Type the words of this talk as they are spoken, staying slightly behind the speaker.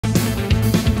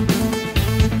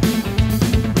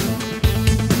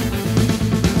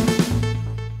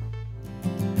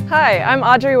Hi, I'm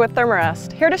Audrey with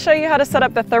Thermarest, here to show you how to set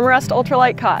up the Thermarest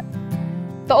Ultralight Cot.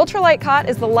 The Ultralight Cot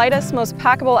is the lightest, most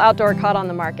packable outdoor cot on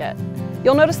the market.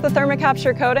 You'll notice the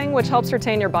thermocapture coating, which helps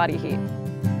retain your body heat.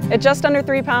 At just under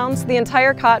 3 pounds, the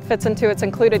entire cot fits into its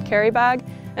included carry bag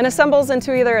and assembles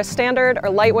into either a standard or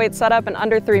lightweight setup in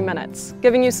under 3 minutes,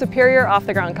 giving you superior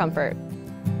off-the-ground comfort.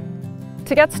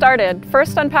 To get started,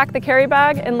 first unpack the carry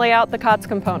bag and lay out the cot's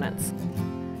components.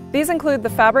 These include the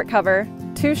fabric cover,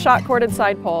 2 shot-corded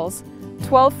side poles,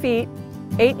 12 feet,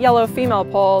 8 yellow female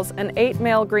poles, and 8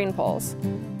 male green poles.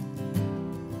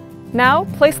 Now,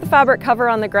 place the fabric cover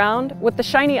on the ground with the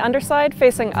shiny underside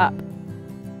facing up.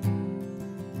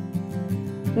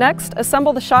 Next,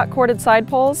 assemble the shot-corded side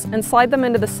poles and slide them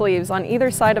into the sleeves on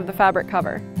either side of the fabric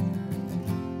cover.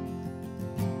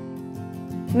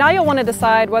 Now you'll want to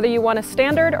decide whether you want a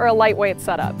standard or a lightweight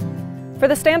setup. For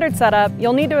the standard setup,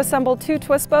 you'll need to assemble 2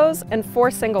 twist bows and 4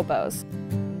 single bows.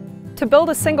 To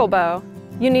build a single bow,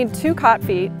 you need 2 cot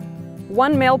feet,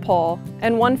 1 male pole,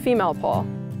 and 1 female pole.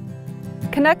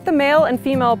 Connect the male and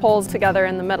female poles together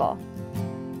in the middle.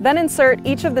 Then insert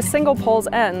each of the single pole's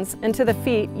ends into the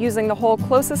feet using the hole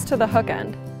closest to the hook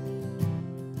end.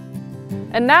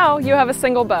 And now you have a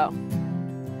single bow.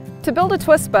 To build a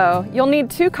twist bow, you'll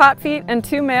need 2 cot feet and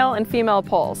 2 male and female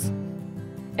poles.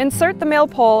 Insert the male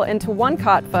pole into 1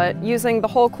 cot foot using the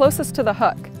hole closest to the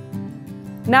hook.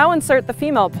 Now insert the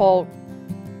female pole.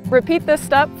 Repeat this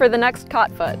step for the next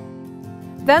cot foot.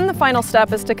 Then the final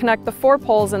step is to connect the 4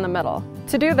 poles in the middle.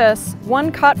 To do this,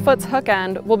 1 cot foot's hook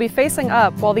end will be facing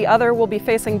up while the other will be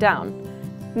facing down.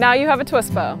 Now you have a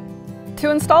twist bow. To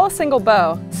install a single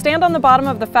bow, stand on the bottom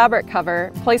of the fabric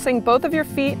cover, placing both of your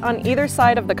feet on either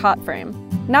side of the cot frame.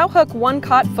 Now hook 1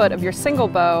 cot foot of your single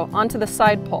bow onto the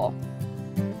side pole.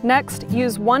 Next,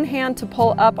 use 1 hand to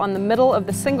pull up on the middle of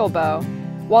the single bow,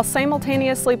 while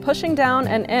simultaneously pushing down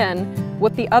and in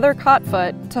with the other cot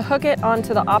foot to hook it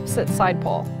onto the opposite side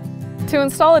pole. To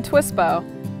install a twist bow,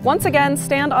 once again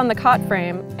stand on the cot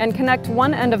frame and connect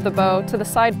 1 end of the bow to the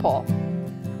side pole.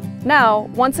 Now,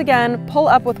 once again, pull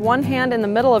up with 1 hand in the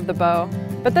middle of the bow,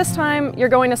 but this time you're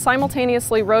going to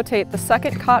simultaneously rotate the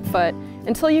second cot foot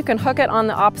until you can hook it on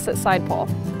the opposite side pole.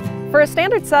 For a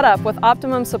standard setup with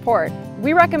optimum support,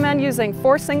 we recommend using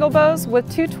 4 single bows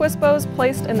with 2 twist bows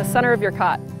placed in the center of your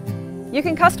cot. You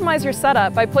can customize your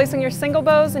setup by placing your single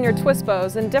bows and your twist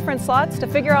bows in different slots to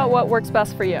figure out what works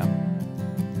best for you.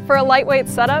 For a lightweight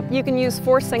setup, you can use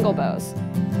 4 single bows.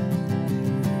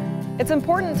 It's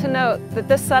important to note that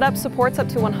this setup supports up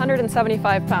to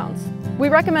 175 pounds. We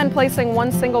recommend placing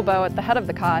 1 single bow at the head of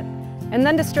the cot and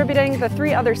then distributing the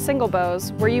 3 other single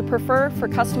bows where you prefer for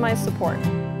customized support.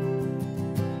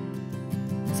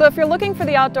 So if you're looking for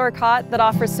the outdoor cot that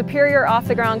offers superior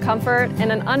off-the-ground comfort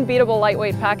and an unbeatable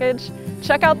lightweight package,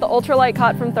 check out the Ultralight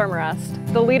Cot from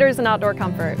Thermarest, the leaders in outdoor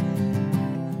comfort.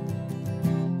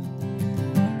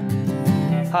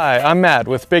 Hi, I'm Matt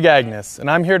with Big Agnes,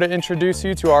 and I'm here to introduce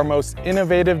you to our most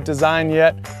innovative design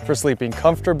yet for sleeping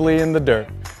comfortably in the dirt,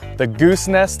 the Goose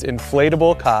Nest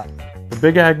Inflatable Cot. The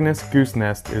Big Agnes Goose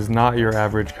Nest is not your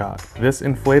average cot. This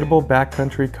inflatable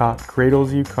backcountry cot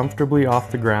cradles you comfortably off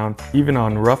the ground, even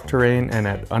on rough terrain and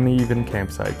at uneven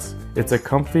campsites. It's a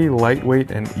comfy,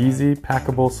 lightweight, and easy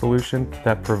packable solution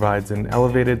that provides an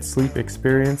elevated sleep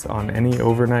experience on any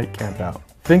overnight campout.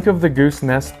 Think of the Goose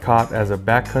Nest cot as a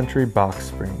backcountry box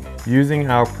spring. Using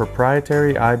our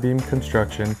proprietary I-beam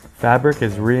construction, fabric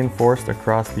is reinforced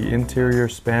across the interior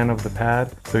span of the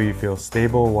pad so you feel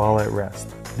stable while at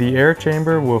rest. The air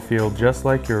chamber will feel just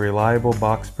like your reliable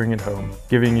box spring at home,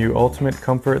 giving you ultimate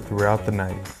comfort throughout the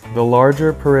night. The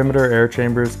larger perimeter air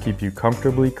chambers keep you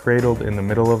comfortably cradled in the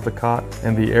middle of the cot,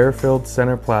 and the air-filled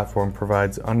center platform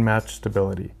provides unmatched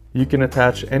stability. You can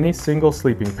attach any single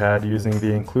sleeping pad using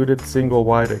the included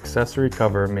single-wide accessory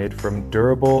cover made from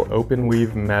durable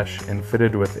open-weave mesh and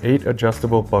fitted with 8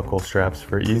 adjustable buckle straps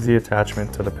for easy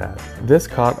attachment to the pad. This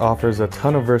cot offers a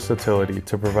ton of versatility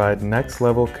to provide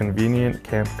next-level convenient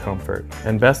camp comfort.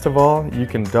 And best of all, you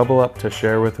can double up to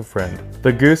share with a friend.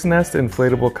 The Goose Nest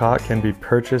Inflatable Cot can be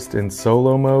purchased in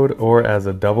solo mode or as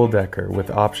a double-decker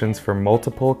with options for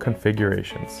multiple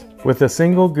configurations. With a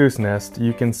single Goose Nest,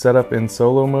 you can set up in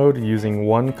solo mode using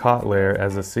 1 cot layer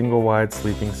as a single wide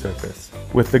sleeping surface.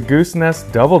 With the Goose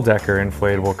Nest double-decker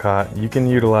inflatable cot, you can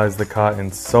utilize the cot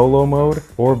in solo mode,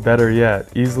 or better yet,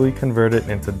 easily convert it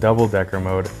into double-decker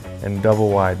mode and double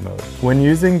wide mode. When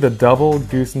using the double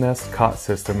goose nest cot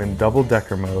system in double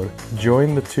decker mode,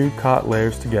 join the 2 cot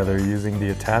layers together using the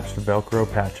attached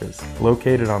Velcro patches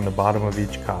located on the bottom of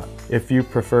each cot. If you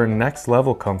prefer next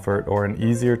level comfort or an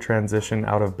easier transition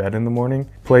out of bed in the morning,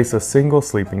 place a single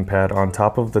sleeping pad on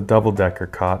top of the double decker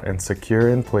cot and secure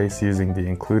in place using the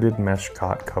included mesh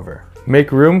cot cover.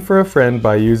 Make room for a friend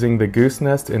by using the goose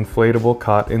nest inflatable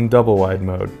cot in double wide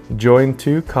mode. Join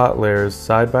 2 cot layers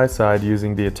side by side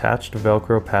using the attached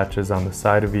Velcro patches on the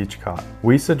side of each cot.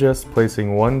 We suggest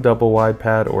placing 1 double wide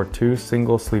pad or 2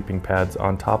 single sleeping pads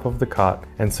on top of the cot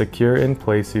and secure in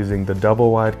place using the double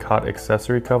wide cot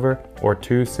accessory cover or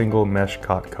 2 single mesh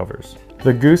cot covers.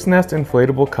 The goose nest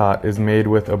inflatable cot is made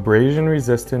with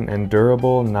abrasion-resistant and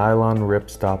durable nylon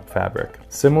ripstop fabric.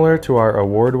 Similar to our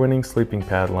award-winning sleeping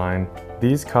pad line,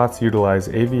 these cots utilize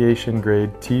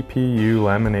aviation-grade TPU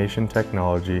lamination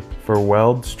technology for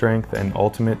weld strength and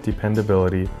ultimate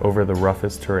dependability over the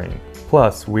roughest terrain.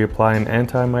 Plus, we apply an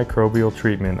antimicrobial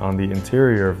treatment on the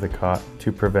interior of the cot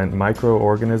to prevent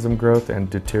microorganism growth and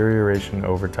deterioration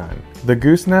over time. The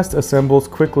goose nest assembles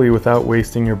quickly without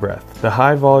wasting your breath. The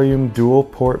high-volume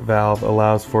dual-port valve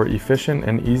allows for efficient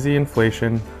and easy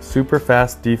inflation, super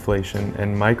fast deflation,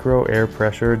 and micro air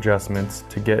pressure adjustments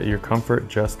to get your comfort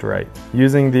just right.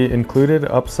 Using the included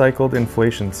upcycled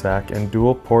inflation sac and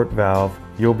dual-port valve,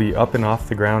 you'll be up and off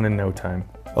the ground in no time.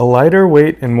 A lighter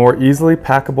weight and more easily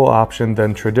packable option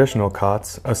than traditional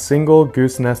cots, a single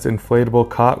goose nest inflatable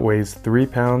cot weighs 3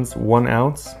 pounds 1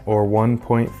 ounce or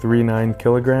 1.39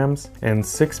 kilograms and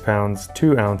 6 pounds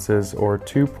 2 ounces or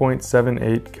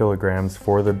 2.78 kilograms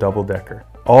for the double decker.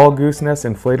 All goose nest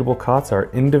inflatable cots are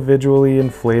individually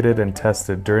inflated and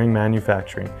tested during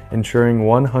manufacturing, ensuring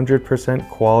 100%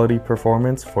 quality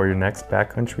performance for your next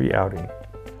backcountry outing.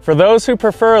 For those who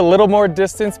prefer a little more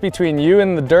distance between you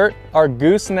and the dirt, our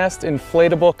goose nest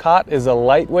inflatable cot is a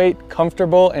lightweight,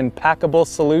 comfortable, and packable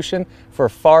solution for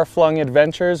far-flung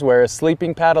adventures where a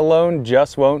sleeping pad alone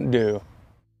just won't do.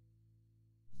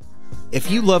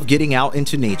 If you love getting out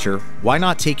into nature, why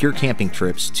not take your camping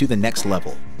trips to the next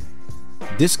level?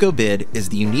 DiscoBid is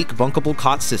the unique bunkable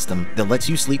cot system that lets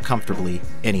you sleep comfortably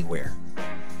anywhere.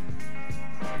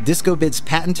 DiscoBid's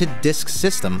patented disc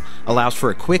system allows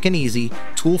for a quick and easy,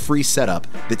 tool-free setup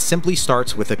that simply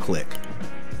starts with a click.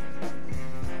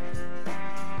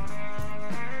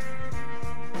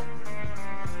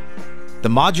 The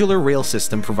modular rail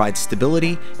system provides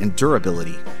stability and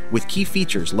durability, with key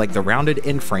features like the rounded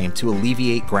end frame to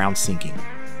alleviate ground sinking.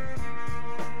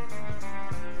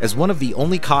 As one of the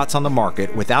only cots on the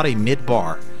market without a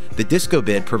mid-bar, the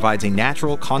DiscoBid provides a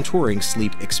natural contouring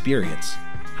sleep experience.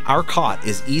 Our cot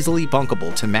is easily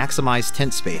bunkable to maximize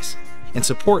tent space and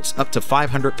supports up to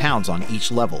 500 pounds on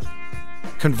each level.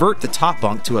 Convert the top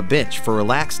bunk to a bench for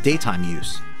relaxed daytime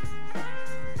use.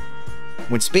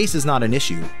 When space is not an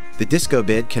issue, the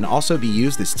DiscoBid can also be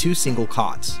used as 2 single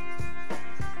cots.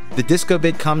 The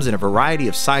DiscoBid comes in a variety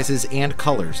of sizes and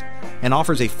colors and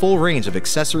offers a full range of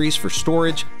accessories for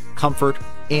storage, comfort,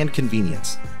 and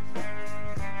convenience.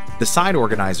 The side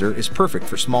organizer is perfect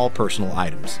for small personal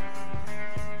items.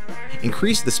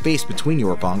 Increase the space between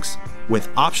your bunks with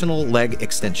optional leg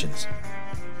extensions.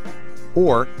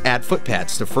 Or add foot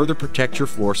pads to further protect your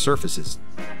floor surfaces.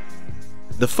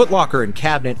 The footlocker and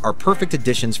cabinet are perfect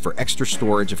additions for extra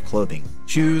storage of clothing,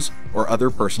 shoes, or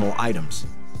other personal items.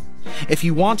 If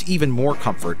you want even more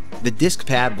comfort, the disc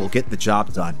pad will get the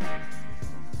job done.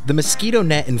 The mosquito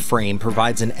net and frame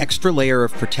provides an extra layer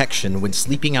of protection when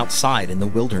sleeping outside in the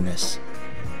wilderness.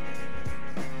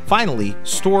 Finally,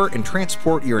 store and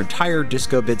transport your entire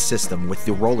DiscoBid system with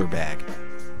the roller bag.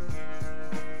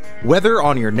 Whether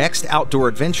on your next outdoor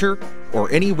adventure or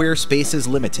anywhere space is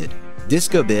limited,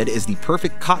 DiscoBid is the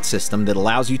perfect cot system that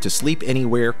allows you to sleep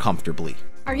anywhere comfortably.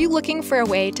 Are you looking for a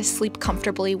way to sleep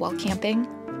comfortably while camping?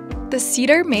 The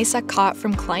Cedar Mesa Cot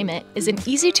from Climate is an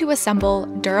easy-to-assemble,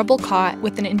 durable cot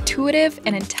with an intuitive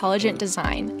and intelligent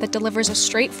design that delivers a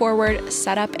straightforward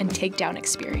setup and takedown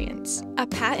experience. A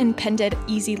patent-pended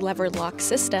easy lever lock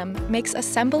system makes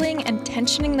assembling and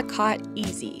tensioning the cot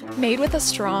easy. Made with a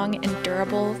strong and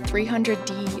durable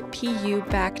 300D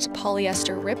PU-backed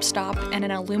polyester ripstop and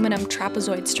an aluminum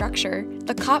trapezoid structure,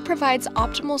 the cot provides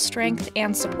optimal strength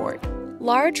and support.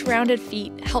 Large, rounded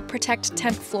feet help protect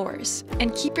tent floors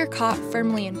and keep your cot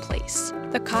firmly in place.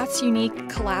 The cot's unique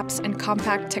collapse and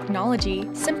compact technology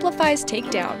simplifies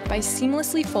takedown by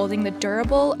seamlessly folding the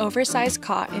durable, oversized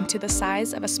cot into the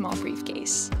size of a small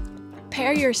briefcase.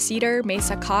 Pair your Cedar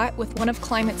Mesa cot with one of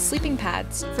Climate's sleeping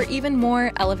pads for even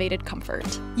more elevated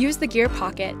comfort. Use the gear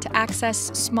pocket to access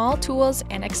small tools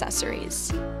and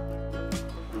accessories.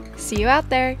 See you out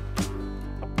there!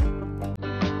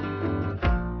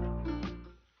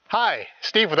 Hi,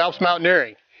 Steve with Alps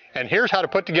Mountaineering, and here's how to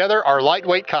put together our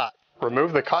lightweight cot.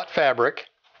 Remove the cot fabric,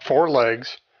 4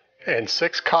 legs, and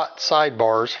 6 cot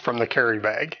sidebars from the carry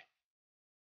bag.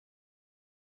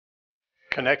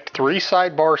 Connect 3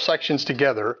 sidebar sections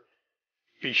together.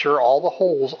 Be sure all the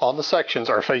holes on the sections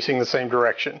are facing the same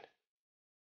direction.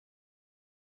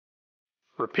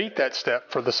 Repeat that step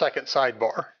for the second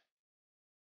sidebar.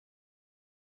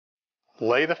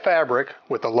 Lay the fabric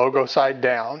with the logo side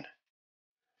down.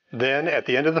 Then, at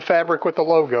the end of the fabric with the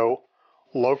logo,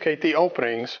 locate the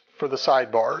openings for the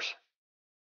sidebars.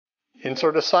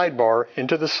 Insert a sidebar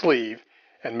into the sleeve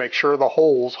and make sure the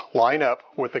holes line up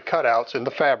with the cutouts in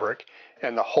the fabric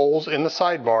and the holes in the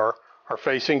sidebar are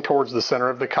facing towards the center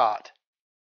of the cot.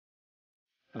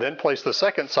 Then place the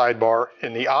second sidebar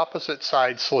in the opposite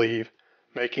side sleeve,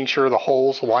 making sure the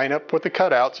holes line up with the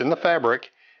cutouts in the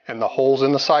fabric and the holes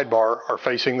in the sidebar are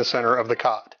facing the center of the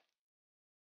cot.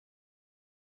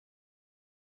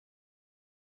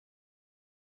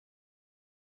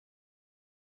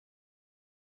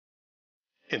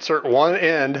 Insert one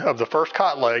end of the first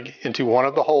cot leg into one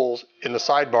of the holes in the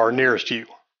sidebar nearest you.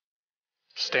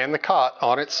 Stand the cot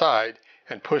on its side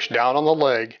and push down on the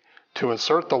leg to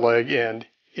insert the leg end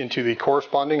into the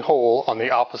corresponding hole on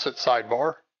the opposite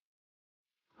sidebar.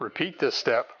 Repeat this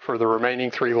step for the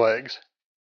remaining 3 legs.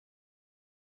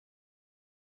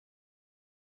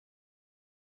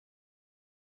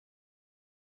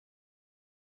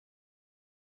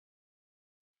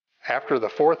 After the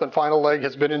 4th and final leg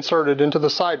has been inserted into the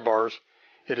sidebars,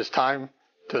 it is time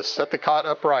to set the cot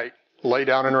upright, lay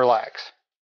down and relax.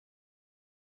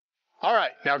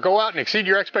 Alright, now go out and exceed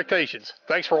your expectations.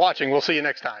 Thanks for watching. We'll see you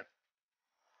next time.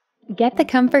 Get the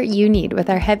comfort you need with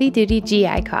our heavy-duty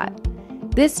GI cot.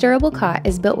 This durable cot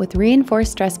is built with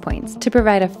reinforced stress points to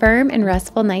provide a firm and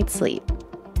restful night's sleep.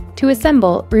 To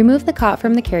assemble, remove the cot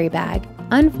from the carry bag,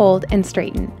 unfold, and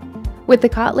straighten. With the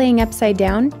cot laying upside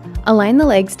down, align the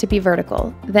legs to be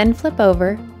vertical, then flip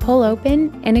over, pull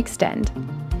open, and extend.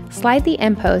 Slide the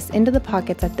end posts into the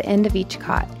pockets at the end of each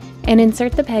cot, and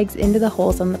insert the pegs into the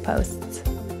holes on the posts.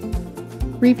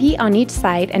 Repeat on each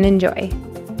side and enjoy.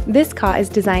 This cot is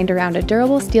designed around a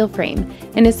durable steel frame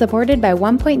and is supported by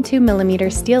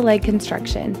 1.2mm steel leg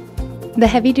construction. The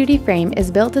heavy-duty frame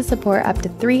is built to support up to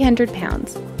 300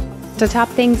 pounds. To top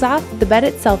things off, the bed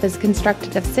itself is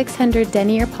constructed of 600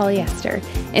 denier polyester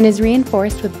and is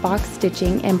reinforced with box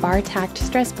stitching and bar-tacked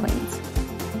stress points.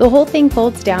 The whole thing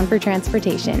folds down for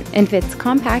transportation and fits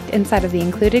compact inside of the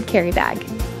included carry bag.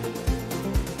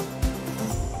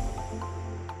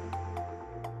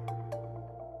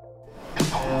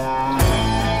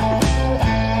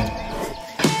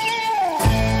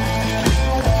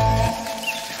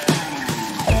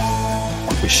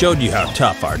 We showed you how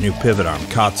tough our new pivot arm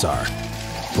cots are,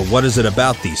 but what is it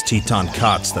about these Teton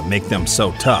cots that make them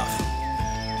so tough?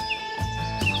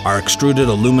 Our extruded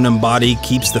aluminum body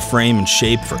keeps the frame in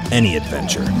shape for any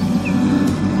adventure.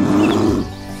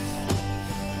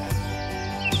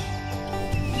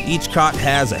 Each cot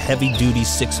has a heavy-duty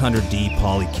 600D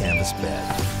poly canvas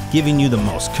bed, giving you the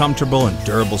most comfortable and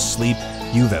durable sleep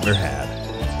you've ever had.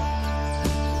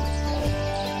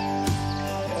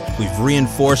 We've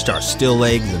reinforced our still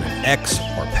legs in an X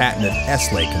or patented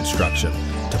S-leg construction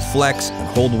to flex and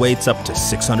hold weights up to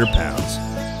 600 pounds.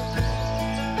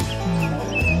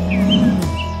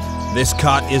 This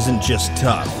cot isn't just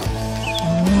tough.